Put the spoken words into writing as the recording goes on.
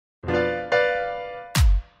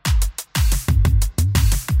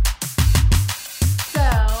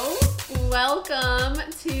welcome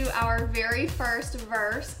to our very first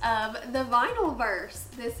verse of the Vinyl Verse.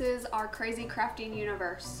 This is our crazy crafting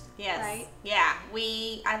universe. Yes. Right? Yeah.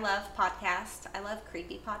 I love podcasts. I love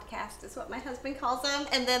creepy podcasts is what my husband calls them.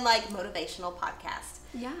 And then like motivational podcasts.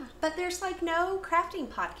 Yeah. But there's like no crafting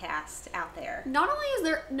podcast out there. Not only is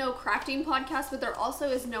there no crafting podcast, but there also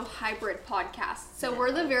is no hybrid podcast. So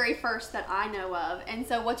we're the very first that I know of. And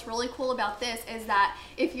so what's really cool about this is that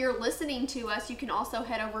if you're listening to us, you can also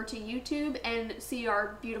head over to YouTube and see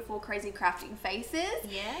our beautiful, crazy crafting faces.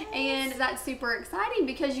 Yes. And that's super exciting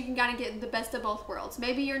because you can kind of get the best of both worlds.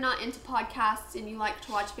 Maybe you're not into podcasts and you like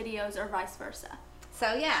to watch videos or vice versa.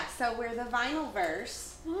 So yeah, so we're the Vinyl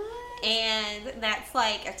Verse. What? And that's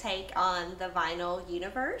like a take on the vinyl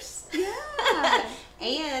universe. Yeah.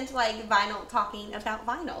 And like vinyl talking about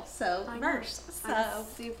vinyl. So I know. verse. So I'm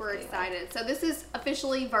super anyway. excited. So this is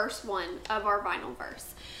officially verse 1 of our Vinyl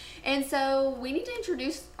Verse. And so we need to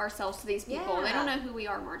introduce ourselves to these people. Yeah. They don't know who we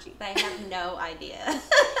are, Margie. They have no idea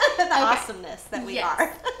the awesomeness that we Yes.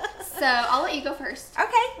 are. So I'll let you go first.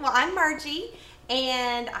 Okay, well, I'm Margie,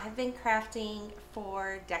 and I've been crafting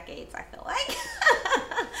for decades, I feel like.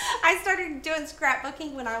 I started doing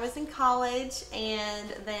scrapbooking when I was in college, and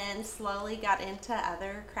then slowly got into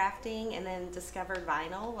other crafting, and then discovered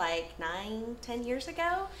vinyl like 9-10 years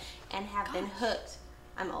ago, and have been hooked.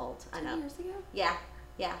 I'm old, I know. 10 years ago? Yeah.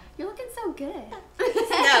 You're looking so good.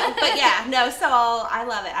 So I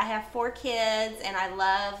love it. I have 4 kids, and I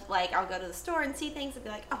love, like, I'll go to the store and see things and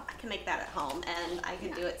be like, oh, I can make that at home, and I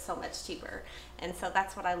can do it so much cheaper. And so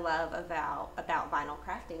that's what I love about vinyl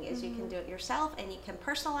crafting is you can do it yourself, and you can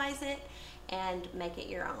personalize it and make it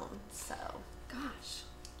your own. So Gosh.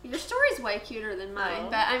 Your story's way cuter than mine, Oh.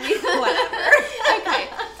 but I mean, whatever. Okay,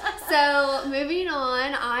 so moving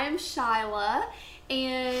on, I'm Shyla,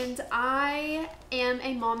 and I am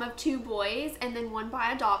a mom of 2 boys and then 1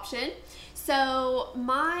 by adoption. So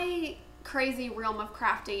my crazy realm of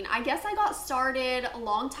crafting, I guess I got started a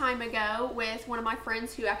long time ago with one of my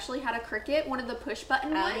friends who actually had a Cricut, one of the push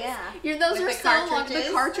button ones. Yeah. Those With are the so long, the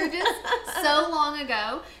cartridges. cartridges, so long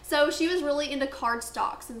ago. So she was really into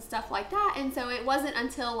cardstocks and stuff like that. And so it wasn't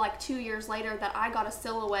until like 2 years later that I got a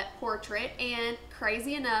silhouette portrait. And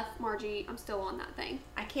crazy enough, Margie, I'm still on that thing.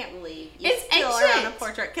 I can't believe you It's still are on a ancient.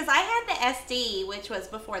 portrait. Because I had the SD, which was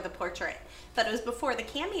before the portrait, but it was before the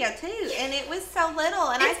Cameo too, and it was so little,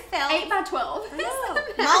 and It's I felt 8 by 12. I know.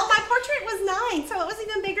 Well, my portrait was 9, so it was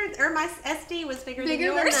even bigger, or my SD was bigger than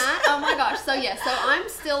Bigger yours. than that? Oh my gosh. So yeah, so I'm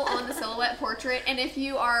still on the silhouette portrait, and if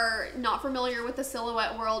you are not familiar with the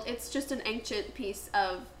silhouette world, it's just an ancient piece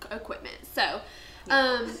of equipment. So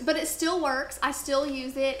but it still works. I still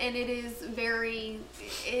use it, and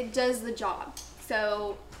it does the job.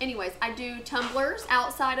 So anyways, I do tumblers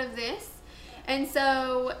outside of this, and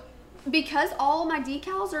so because all my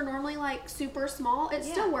decals are normally like super small, it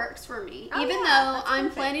still works for me, Oh, even yeah, though that's I'm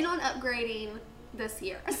perfect. planning on upgrading this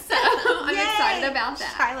year. So I'm Yay! excited about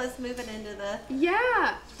that. Shyla's moving into the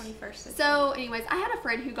Yeah. 21st century. So anyways, I had a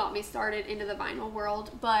friend who got me started into the vinyl world,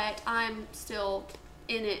 but I'm still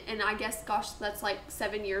in it, and I guess, gosh, that's like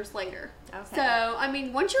 7 years later. Okay. So, I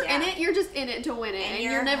mean, once you're in Yeah. it, you're just in it to win it, And and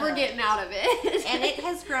you're you're never hooked. getting out of it. And it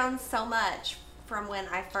has grown so much from when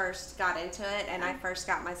I first got into it, and I first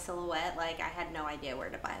got my silhouette. Like, I had no idea where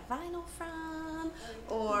to buy vinyl from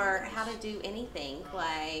or how to do anything.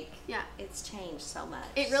 Like, Yeah. it's changed so much.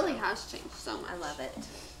 It really So has changed so much. I love it.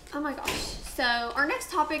 Oh my gosh. So, our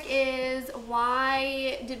next topic is,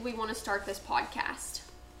 why did we want to start this podcast?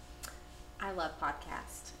 I love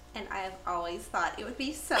podcasts, and I have always thought it would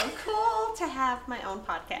be so cool to have my own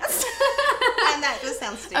podcast. And that just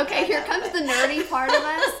sounds stupid. Okay, I here know, comes but- the nerdy part of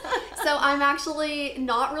us. So I'm actually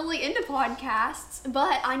not really into podcasts,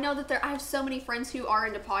 but I know that I have so many friends who are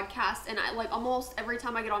into podcasts, and I like almost every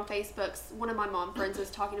time I get on Facebook, one of my mom friends is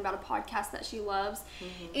talking about a podcast that she loves.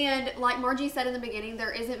 And like Margie said in the beginning,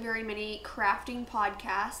 there isn't very many crafting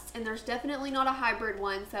podcasts, and there's definitely not a hybrid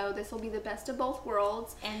one, so this will be the best of both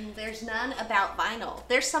worlds. And there's none about vinyl.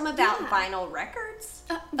 There's some about Yeah. vinyl records.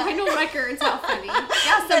 Vinyl records, how funny.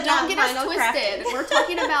 Yeah, so But don't not get us vinyl twisted. crafting. We're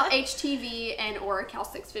talking about HTV and Oracal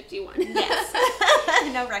 651. Yes.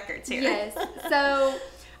 No records here. Yes. So,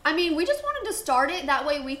 I mean, we just wanted to start it. That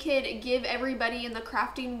way we could give everybody in the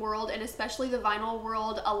crafting world, and especially the vinyl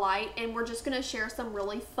world, a light. And we're just going to share some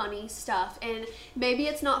really funny stuff. And maybe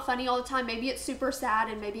it's not funny all the time. Maybe it's super sad,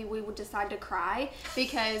 and maybe we would decide to cry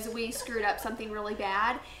because we screwed up something really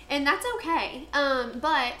bad. And that's okay.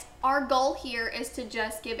 But our goal here is to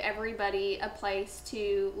just give everybody a place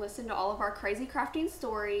to listen to all of our crazy crafting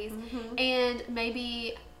stories and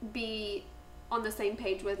maybe be on the same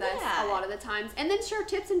page with us Yeah. a lot of the times, and then share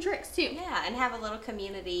tips and tricks too. Yeah, and have a little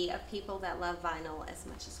community of people that love vinyl as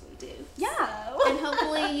much as we do. Yeah, So. and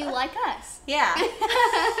hopefully you like us. Yeah.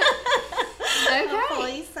 Okay.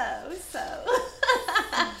 Hopefully so.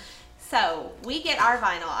 So we get our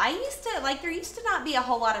vinyl. There used to not be a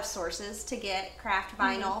whole lot of sources to get craft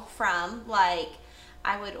vinyl from. Like,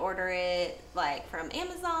 I would order it like from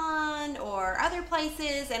Amazon or other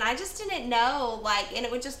places, and I just didn't know, like, and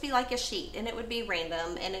it would just be like a sheet, and it would be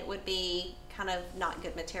random, and it would be kind of not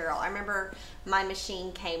good material. I remember my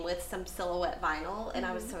machine came with some Silhouette vinyl, and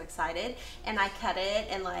I was so excited, and I cut it,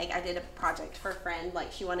 and like I did a project for a friend,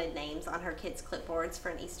 like she wanted names on her kids' clipboards for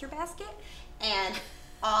an Easter basket, and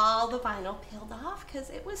all the vinyl peeled off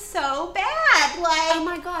because it was so bad. Like, Oh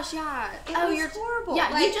my gosh, yeah. it was horrible. Yeah,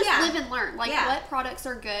 Like, you just yeah. live and learn. Like, Yeah. what products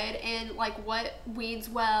are good and, like, what weeds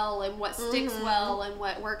well and what sticks well and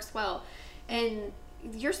what works well. And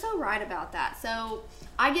you're so right about that. So,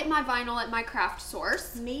 I get my vinyl at my craft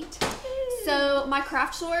source. Me too. So, my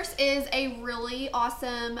craft source is a really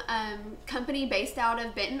awesome company based out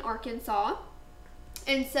of Benton, Arkansas.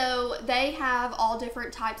 And so they have all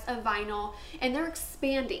different types of vinyl, and they're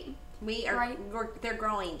expanding. Right. They're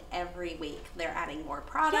growing every week. They're adding more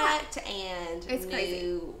product and It's new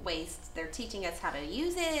crazy. ways. They're teaching us how to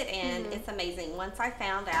use it, and it's amazing. Once I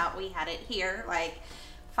found out we had it here, like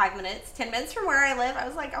 10 minutes from where I live, I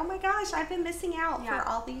was like, oh my gosh, I've been missing out Yeah. for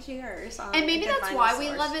all these years. On And maybe a good that's vinyl why we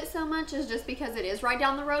source. love it so much, is just because it is right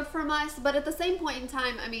down the road from us. But at the same point in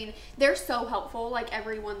time, I mean, they're so helpful. Like,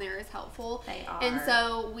 everyone there is helpful. They are. And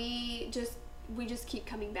so we just keep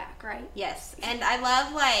coming back, right? Yes, and I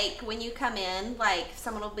love, like, when you come in, like,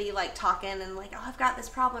 someone will be, like, talking and, like, oh, I've got this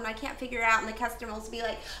problem, I can't figure it out, and the customer will be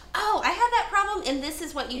like, oh, I had that problem, and this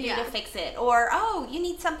is what you do Yeah. to fix it, or, oh, you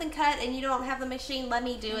need something cut, and you don't have the machine, let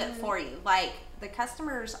me do it for you. Like, the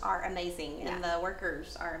customers are amazing, and the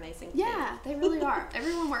workers are amazing, too. Yeah, they really are.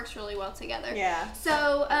 Everyone works really well together. Yeah.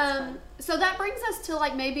 So, fun. so that brings us to,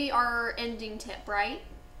 like, maybe our ending tip, right?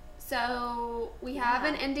 So we have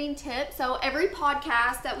an ending tip. So every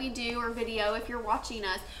podcast that we do or video, if you're watching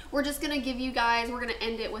us, we're just going to give you guys, we're going to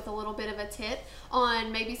end it with a little bit of a tip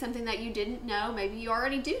on maybe something that you didn't know. Maybe you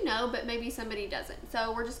already do know, but maybe somebody doesn't.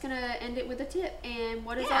 So we're just going to end it with a tip. And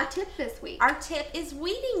what is our tip this week? Our tip is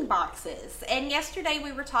weeding boxes. And yesterday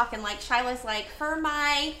we were talking, like, Shyla's like, for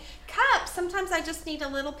my cup, sometimes I just need a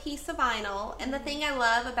little piece of vinyl. And the thing I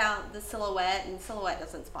love about the Silhouette, and Silhouette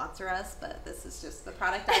doesn't sponsor us, but this is just the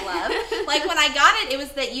product I love. Like, when I got it, it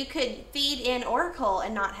was that you could feed in Oracle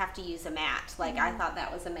and not have to use a mat. Like, I thought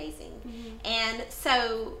that was amazing. And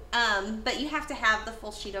so, but you have to have the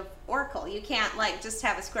full sheet of Oracle. You can't, like, just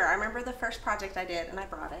have a square. I remember the first project I did, and I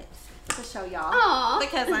brought it to show y'all. Aw.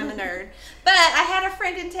 Because I'm a nerd. But I had a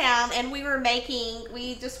friend in town, and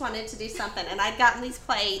we just wanted to do something, and I'd gotten these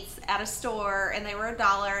plates at a store, and they were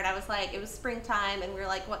 $1, and I was like, it was springtime, and we were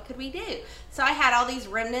like, what could we do? So I had all these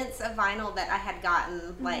remnants of vinyl that I had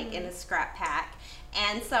gotten, like, in a scrap pack.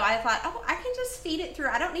 And so I thought, oh, I can just feed it through.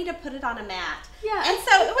 I don't need to put it on a mat. Yeah. And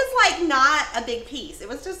so it was, like, not a big piece. It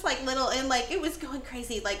was just, like, little, and, like, it was going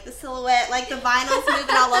crazy. Like, the Silhouette, like, the vinyl's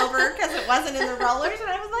moving all over because it wasn't in the rollers. And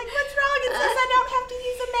I was like, what's wrong? It says I don't have to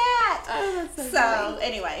use a mat. Oh, that's So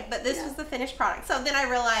anyway, but this Yeah. was the finished product. So then I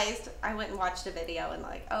realized, I went and watched a video, and,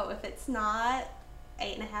 like, oh, if it's not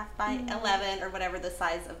 8.5 by 11 or whatever the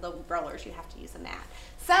size of the rollers, you have to use a mat.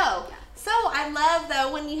 So I love,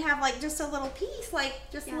 though, when you have, like, just a little piece, like,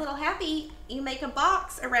 just a little happy, you make a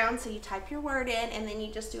box around, so you type your word in, and then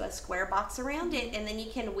you just do a square box around it, and then you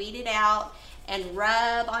can weed it out and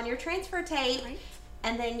rub on your transfer tape, Right.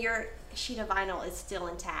 and then your sheet of vinyl is still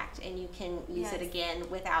intact, and you can use it again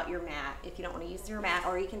without your mat if you don't want to use your mat,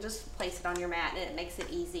 or you can just place it on your mat, and it makes it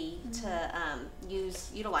easy to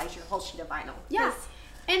utilize your whole sheet of vinyl. Yeah.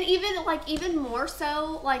 And even more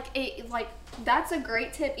so, that's a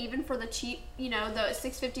great tip even for the cheap, the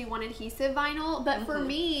 651 adhesive vinyl. But for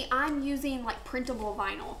me, I'm using, like, printable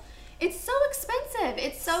vinyl. It's so expensive.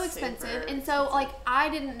 It's so expensive. Super And so, like, I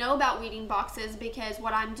didn't know about weeding boxes because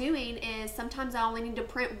what I'm doing is sometimes I only need to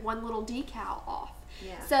print one little decal off.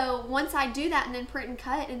 Yeah. So once I do that and then print and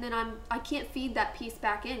cut, and then I can't feed that piece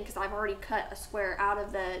back in because I've already cut a square out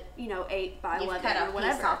of the 8 by You've 11 cut or a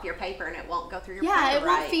whatever. piece off your paper, and it won't go through your Yeah, printer it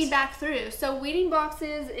won't right. feed back through. So weeding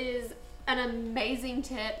boxes is an amazing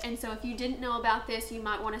tip, and so if you didn't know about this, you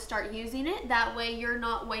might want to start using it. That way you're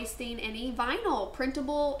not wasting any vinyl,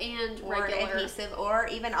 printable and or regular. adhesive, or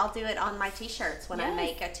even I'll do it on my t-shirts when I Yes,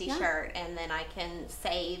 make a t-shirt, and then I can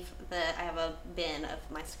save I have a bin of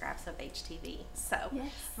my scraps of HTV. So Yes.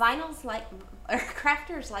 vinyls or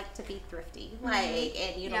crafters like to be thrifty,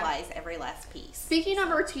 and utilize every last piece. Speaking of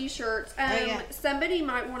our t-shirts, yeah. somebody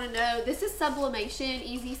might want to know, this is Sublimation,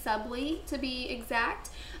 Easy Subly to be exact.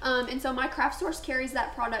 And so my craft source carries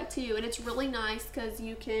that product too, and it's really nice because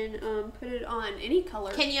you can put it on any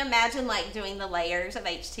color. Can you imagine like doing the layers of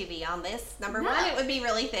HTV on this? Number No. one, it would be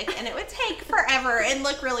really thick and it would take forever and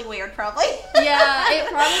look really weird probably. Yeah, it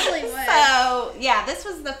probably would. So yeah, this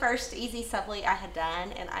was the first Easy Subly I had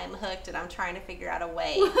done, and I'm hooked, and I'm trying to figure out a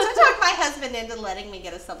way to talk my husband into letting me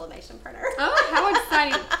get a sublimation printer. Oh, how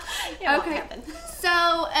exciting. It won't Okay. happen.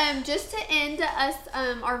 So, just to end us,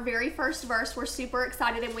 our very first verse, we're super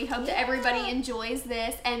excited, and we hope that everybody enjoys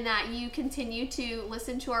this and that you continue to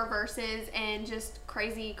listen to our verses and just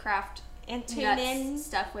crazy craft And tune nuts in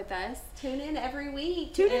stuff with us. Tune in every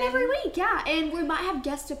week. Tune in every week, yeah, and we might have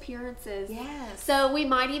guest appearances. Yes. So we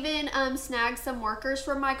might even snag some workers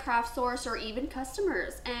from my craft source or even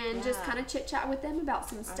customers and just Yeah. kind of chit chat with them about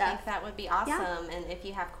some I stuff. think that would be awesome. And if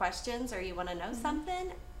you have questions or you want to know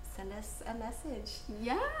something, send us a message.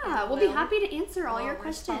 Yeah, And we'll be we'll- happy to answer all We'll your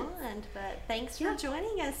questions. respond. But thanks Yeah. for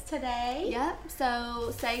joining us today. Yep.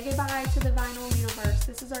 So say goodbye to the vinyl universe.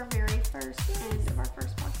 This is our very first end of our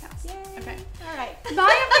first podcast. Yay. Okay. All right.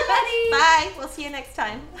 Bye, everybody. Bye. We'll see you next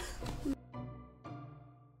time.